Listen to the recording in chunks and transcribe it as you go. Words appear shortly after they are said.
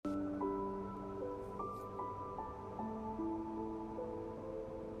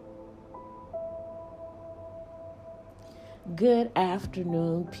Good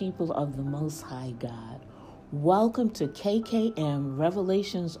afternoon, people of the Most High God. Welcome to KKM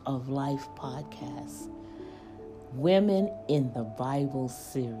Revelations of Life podcast, Women in the Bible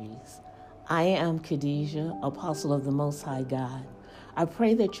series. I am Khadijah, Apostle of the Most High God. I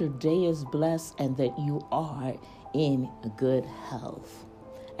pray that your day is blessed and that you are in good health.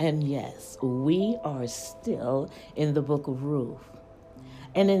 And yes, we are still in the book of Ruth.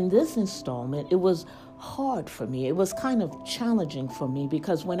 And in this installment, it was hard for me. It was kind of challenging for me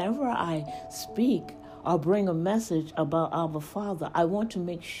because whenever I speak or bring a message about Abba Father, I want to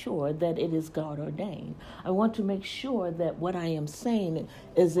make sure that it is God ordained. I want to make sure that what I am saying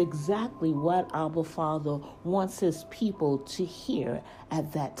is exactly what Abba Father wants his people to hear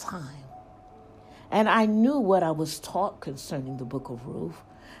at that time. And I knew what I was taught concerning the book of Ruth,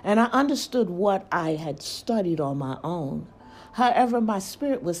 and I understood what I had studied on my own. However, my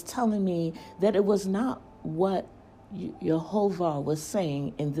spirit was telling me that it was not what Jehovah was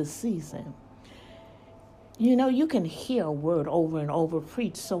saying in this season. You know, you can hear a word over and over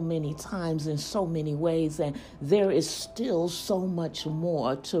preached so many times in so many ways, and there is still so much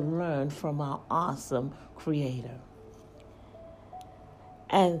more to learn from our awesome Creator.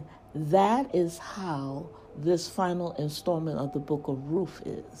 And that is how this final installment of the book of Ruth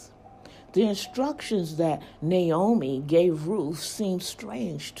is. The instructions that Naomi gave Ruth seemed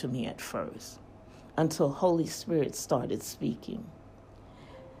strange to me at first, until Holy Spirit started speaking.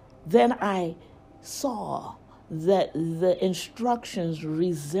 Then I saw that the instructions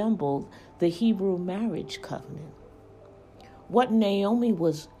resembled the Hebrew marriage covenant. What Naomi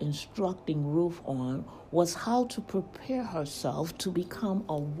was instructing Ruth on was how to prepare herself to become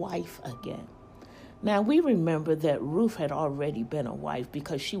a wife again. Now, we remember that Ruth had already been a wife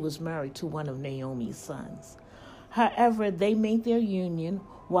because she was married to one of Naomi's sons. However, they made their union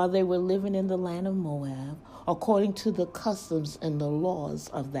while they were living in the land of Moab, according to the customs and the laws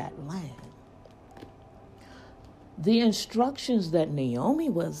of that land. The instructions that Naomi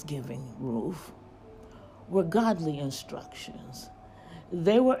was giving Ruth were godly instructions.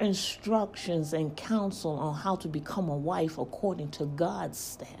 They were instructions and counsel on how to become a wife according to God's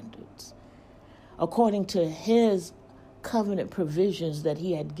standards, according to his covenant provisions that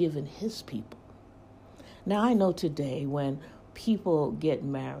he had given his people. Now, I know today when people get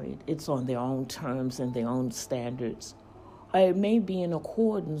married, it's on their own terms and their own standards. It may be in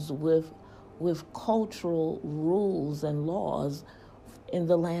accordance with cultural rules and laws in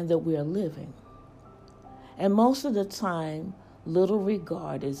the land that we are living. And most of the time, little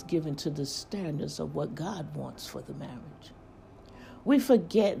regard is given to the standards of what God wants for the marriage. We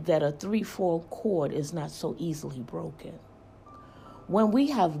forget that a 3/4 cord is not so easily broken. When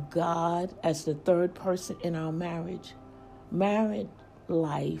we have God as the third person in our marriage, married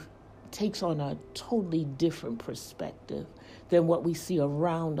life takes on a totally different perspective than what we see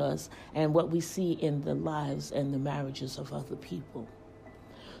around us and what we see in the lives and the marriages of other people.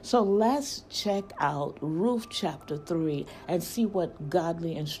 So let's check out Ruth chapter 3 and see what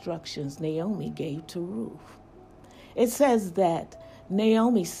godly instructions Naomi gave to Ruth. It says that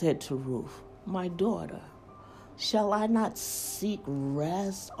Naomi said to Ruth, "My daughter, shall I not seek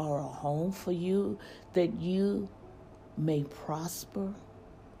rest or a home for you that you may prosper?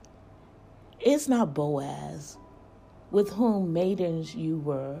 Is not Boaz, with whom maidens you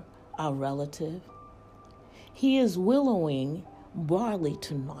were, our relative? He is willowing barley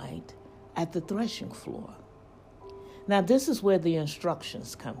tonight at the threshing floor." Now, this is where the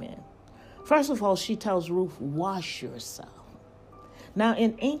instructions come in. First of all, she tells Ruth, "Wash yourself." Now,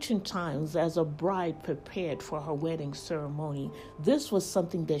 in ancient times, as a bride prepared for her wedding ceremony, this was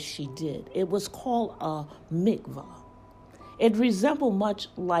something that she did. It was called a mikvah. It resembled much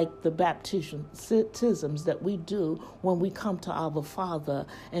like the baptisms that we do when we come to Abba Father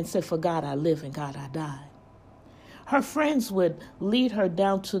and say, "For God I live and God I die." Her friends would lead her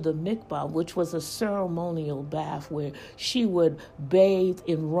down to the mikvah, which was a ceremonial bath where she would bathe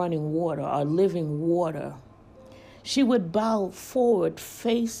in running water or living water. She would bow forward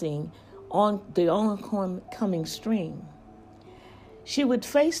facing on the oncoming stream. She would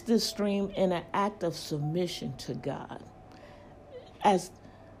face this stream in an act of submission to God, as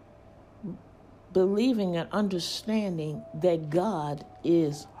believing and understanding that God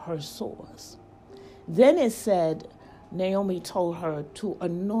is her source. Then it said, Naomi told her to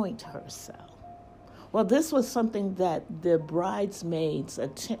anoint herself. Well, this was something that the bridesmaids,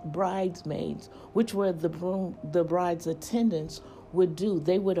 which were the bride's attendants, would do.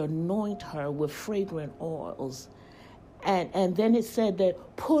 They would anoint her with fragrant oils. And then it said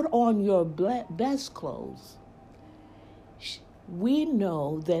that put on your best clothes. We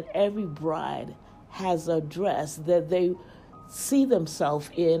know that every bride has a dress that they see themselves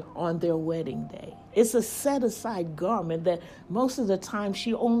in on their wedding day. It's a set-aside garment that most of the time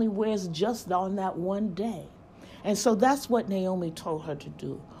she only wears just on that one day. And so that's what Naomi told her to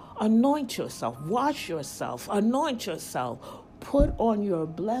do. Anoint yourself, wash yourself, anoint yourself, put on your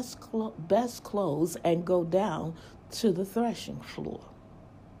best clothes and go down to the threshing floor.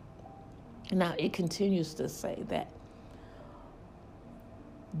 Now, it continues to say that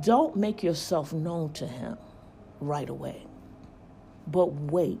don't make yourself known to him right away, but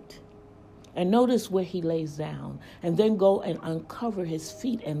wait. And notice where he lays down, and then go and uncover his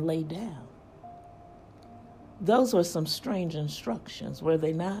feet and lay down. Those were some strange instructions, were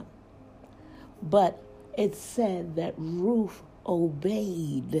they not? But it said that Ruth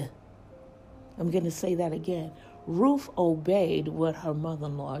obeyed. I'm going to say that again. Ruth obeyed what her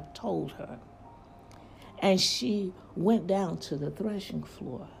mother-in-law told her. And she went down to the threshing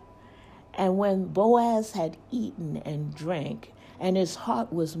floor. And when Boaz had eaten and drank, and his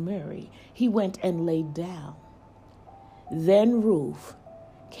heart was merry, he went and lay down. Then Ruth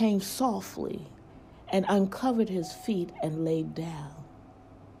came softly and uncovered his feet and laid down.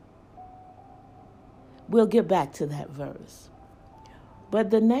 We'll get back to that verse. But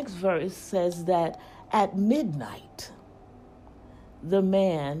the next verse says that at midnight, the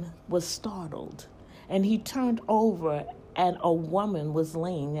man was startled, and he turned over, and a woman was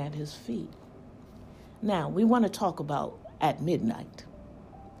laying at his feet. Now, we want to talk about at midnight.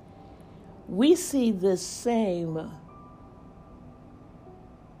 We see this same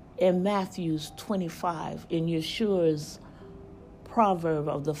in Matthew 25, in Yeshua's proverb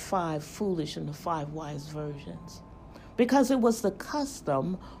of the 5 foolish and the 5 wise virgins. Because it was the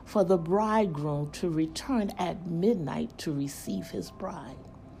custom for the bridegroom to return at midnight to receive his bride.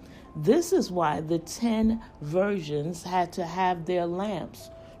 This is why the 10 virgins had to have their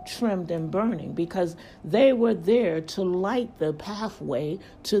lamps trimmed and burning, because they were there to light the pathway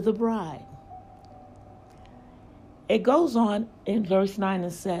to the bride. It goes on in verse 9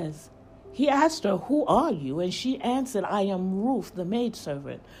 and says, he asked her, "Who are you?" And she answered, "I am Ruth, the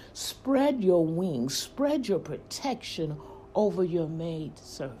maidservant. Spread your wings, spread your protection over your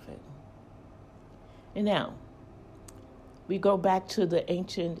maidservant." And now, we go back to the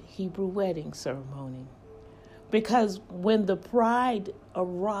ancient Hebrew wedding ceremony. Because when the bride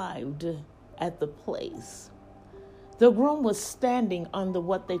arrived at the place, the groom was standing under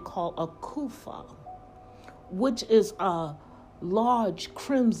what they call a kufa, which is a large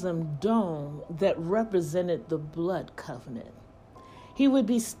crimson dome that represented the blood covenant. He would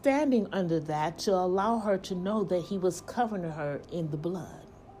be standing under that to allow her to know that he was covering her in the blood.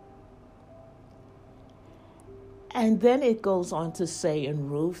 And then it goes on to say in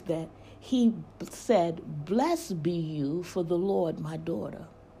Ruth that he said, "Blessed be you for the Lord, my daughter,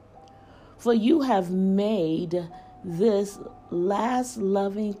 for you have made this last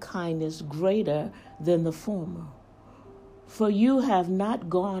loving kindness greater than the former. For you have not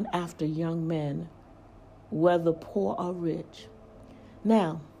gone after young men, whether poor or rich."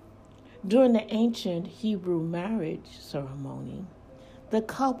 Now, during the ancient Hebrew marriage ceremony, the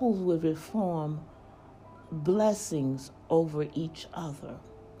couples would perform blessings over each other,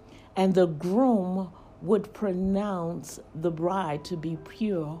 and the groom would pronounce the bride to be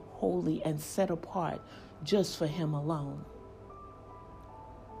pure, holy, and set apart just for him alone.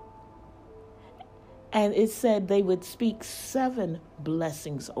 And it said they would speak 7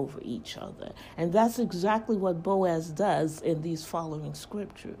 blessings over each other. And that's exactly what Boaz does in these following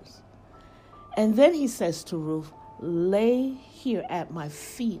scriptures. And then he says to Ruth, "Lay here at my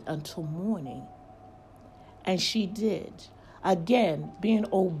feet until morning." And she did, again, being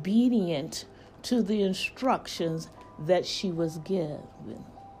obedient to the instructions that she was given.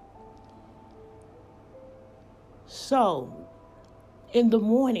 So, in the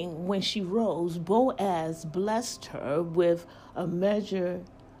morning when she rose, Boaz blessed her with a measure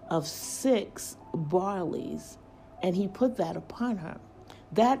of 6 barleys, and he put that upon her.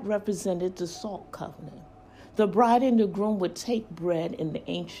 That represented the salt covenant. The bride and the groom would take bread in the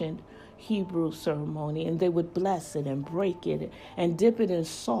ancient Hebrew ceremony, and they would bless it and break it and dip it in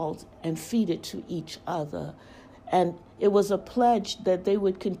salt and feed it to each other. And it was a pledge that they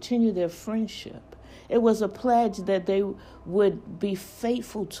would continue their friendship. It was a pledge that they would be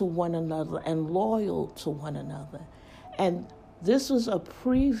faithful to one another and loyal to one another. And this was a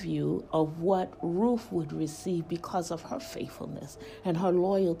preview of what Ruth would receive because of her faithfulness and her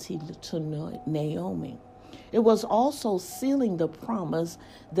loyalty to Naomi. It was also sealing the promise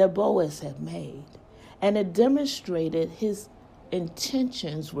that Boaz had made. And it demonstrated his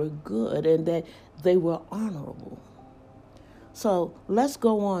intentions were good and that they were honorable. So let's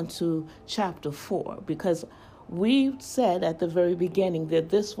go on to chapter 4, because We said at the very beginning that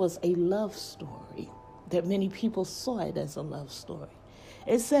this was a love story, that many people saw it as a love story.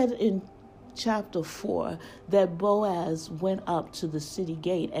 It said in chapter 4 that Boaz went up to the city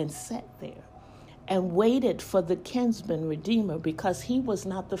gate and sat there and waited for the kinsman redeemer, because he was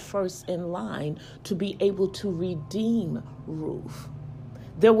not the first in line to be able to redeem Ruth.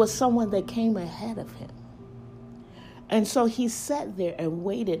 There was someone that came ahead of him. And so he sat there and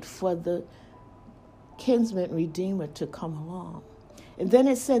waited for the kinsman redeemer to come along. And then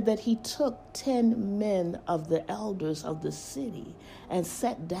it said that he took 10 men of the elders of the city and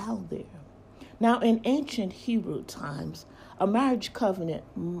sat down there. Now, in ancient Hebrew times, a marriage covenant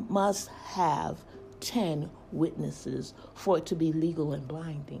must have 10 witnesses for it to be legal and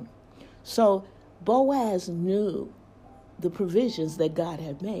binding. So Boaz knew the provisions that God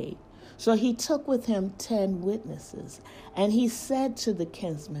had made. So he took with him 10 witnesses, and he said to the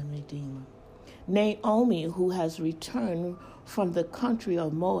kinsman redeemer, Naomi, who has returned from the country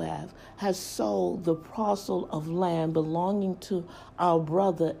of Moab, has sold the parcel of land belonging to our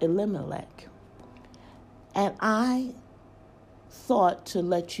brother Elimelech. And I thought to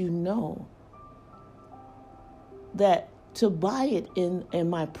let you know that to buy it in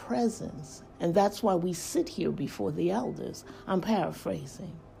my presence, and that's why we sit here before the elders. I'm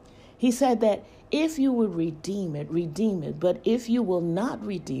paraphrasing. He said that if you would redeem it, but if you will not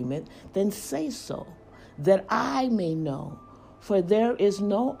redeem it, then say so, that I may know, for there is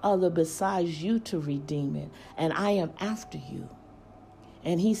no other besides you to redeem it, and I am after you.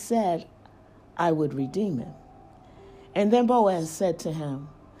 And he said, I would redeem it. And then Boaz said to him,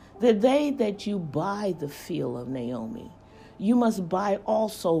 the day that you buy the field of Naomi, you must buy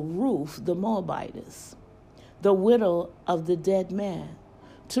also Ruth the Moabitess, the widow of the dead man,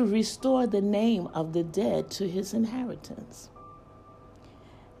 to restore the name of the dead to his inheritance.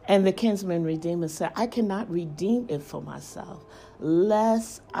 And the kinsman redeemer said, I cannot redeem it for myself,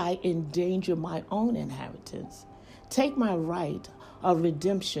 lest I endanger my own inheritance. Take my right of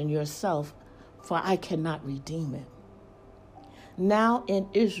redemption yourself, for I cannot redeem it. Now in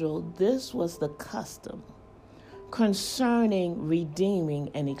Israel, this was the custom concerning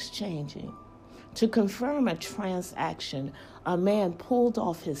redeeming and exchanging. To confirm a transaction, a man pulled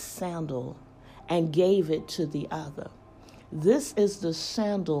off his sandal and gave it to the other. This is the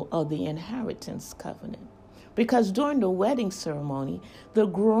sandal of the inheritance covenant, because during the wedding ceremony, the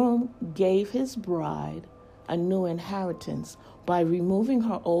groom gave his bride a new inheritance by removing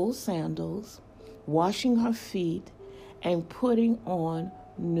her old sandals, washing her feet, and putting on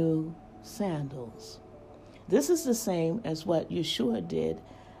new sandals. This is the same as what Yeshua did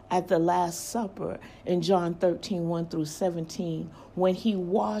at the Last Supper in John 13, 1 through 17, when he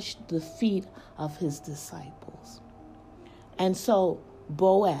washed the feet of his disciples. And so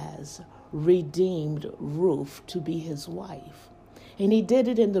Boaz redeemed Ruth to be his wife, and he did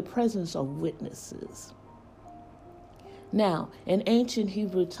it in the presence of witnesses. Now, in ancient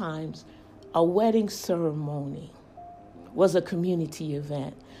Hebrew times, a wedding ceremony was a community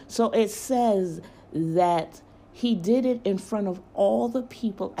event. So it says that he did it in front of all the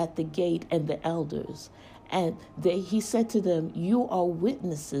people at the gate and the elders. And he said to them, you are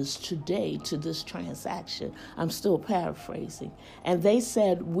witnesses today to this transaction. I'm still paraphrasing. And they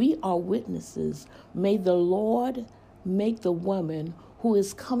said, we are witnesses. May the Lord make the woman who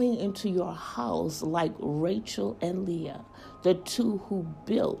is coming into your house like Rachel and Leah, the two who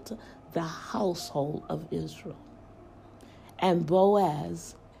built the household of Israel. And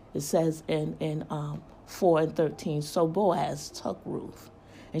Boaz, it says in 4 and 13, so Boaz took Ruth,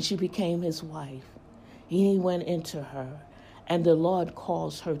 and she became his wife. He went into her, and the Lord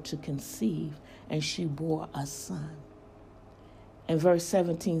caused her to conceive, and she bore a son. And verse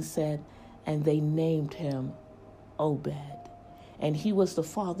 17 said, and they named him Obed. And he was the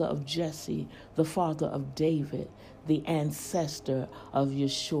father of Jesse, the father of David, the ancestor of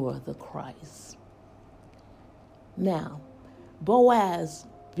Yeshua the Christ. Now, Boaz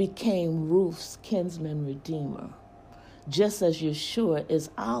became Ruth's kinsman redeemer, just as Yeshua is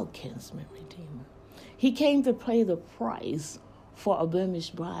our kinsman redeemer. He came to pay the price for a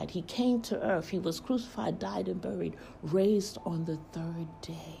blemished bride. He came to earth. He was crucified, died, and buried, raised on the third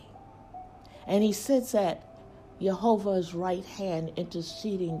day. And he sits at Jehovah's right hand,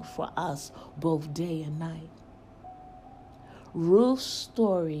 interceding for us both day and night. Ruth's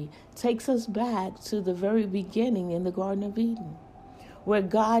story takes us back to the very beginning in the Garden of Eden, where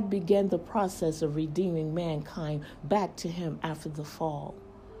God began the process of redeeming mankind back to him after the fall.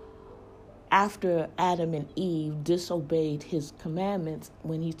 After Adam and Eve disobeyed his commandments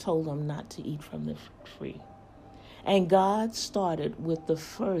when he told them not to eat from the tree. And God started with the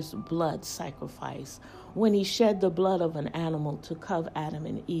first blood sacrifice when he shed the blood of an animal to cover Adam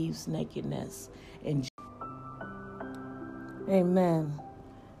and Eve's nakedness. Amen.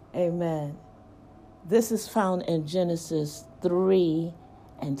 Amen. This is found in Genesis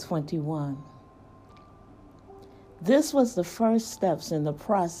 3:21. This was the first steps in the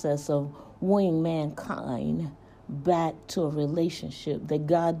process of wooing mankind back to a relationship that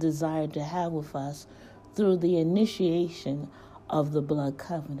God desired to have with us through the initiation of the blood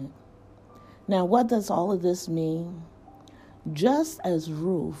covenant. Now, what does all of this mean? Just as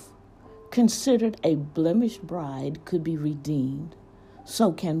Ruth, considered a blemished bride, could be redeemed,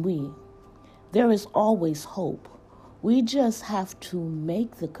 so can we. There is always hope. We just have to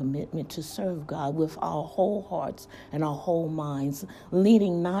make the commitment to serve God with our whole hearts and our whole minds,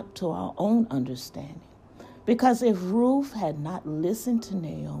 leaning not to our own understanding. Because if Ruth had not listened to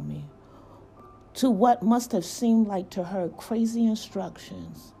Naomi, to what must have seemed like to her crazy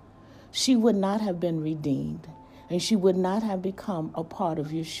instructions, she would not have been redeemed, and she would not have become a part of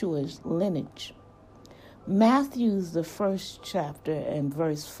Yeshua's lineage. Matthew's, the first chapter and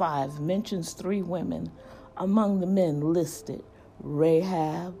verse 5, mentions 3 women among the men listed.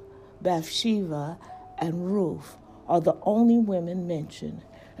 Rahab, Bathsheba, and Ruth are the only women mentioned,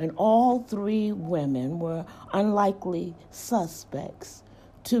 and all 3 women were unlikely suspects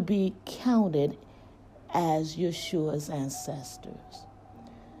to be counted as Yeshua's ancestors.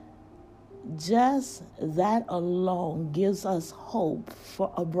 Just that alone gives us hope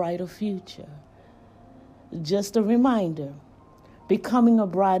for a brighter future. Just a reminder, becoming a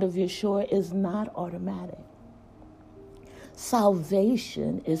bride of Yeshua is not automatic.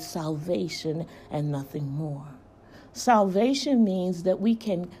 Salvation is salvation and nothing more. Salvation means that we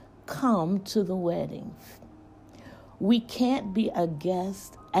can come to the wedding. We can't be a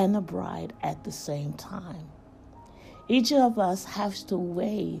guest and a bride at the same time. Each of us has to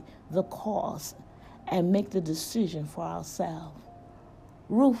weigh the cost and make the decision for ourselves.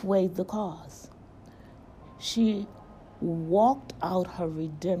 Ruth weighed the cost. She walked out her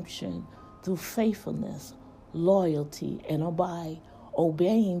redemption through faithfulness, loyalty, and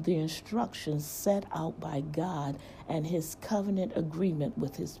obeying the instructions set out by God and his covenant agreement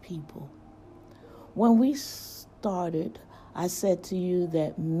with his people. When we started, I said to you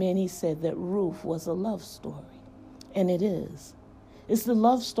that many said that Ruth was a love story, and it is. It's the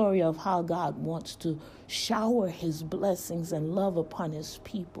love story of how God wants to shower his blessings and love upon his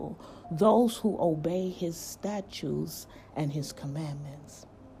people, those who obey his statutes and his commandments.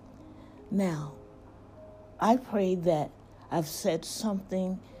 Now, I pray that I've said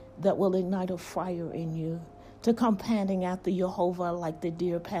something that will ignite a fire in you to come panting after Jehovah like the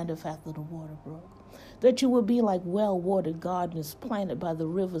deer panteth after the water brook, that you will be like well-watered gardens planted by the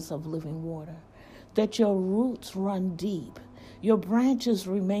rivers of living water, that your roots run deep, your branches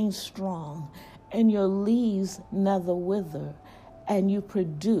remain strong, and your leaves never wither, and you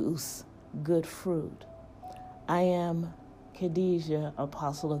produce good fruit. I am Khadijah,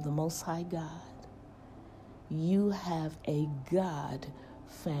 Apostle of the Most High God. You have a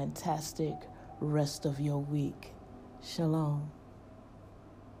God-fantastic rest of your week. Shalom.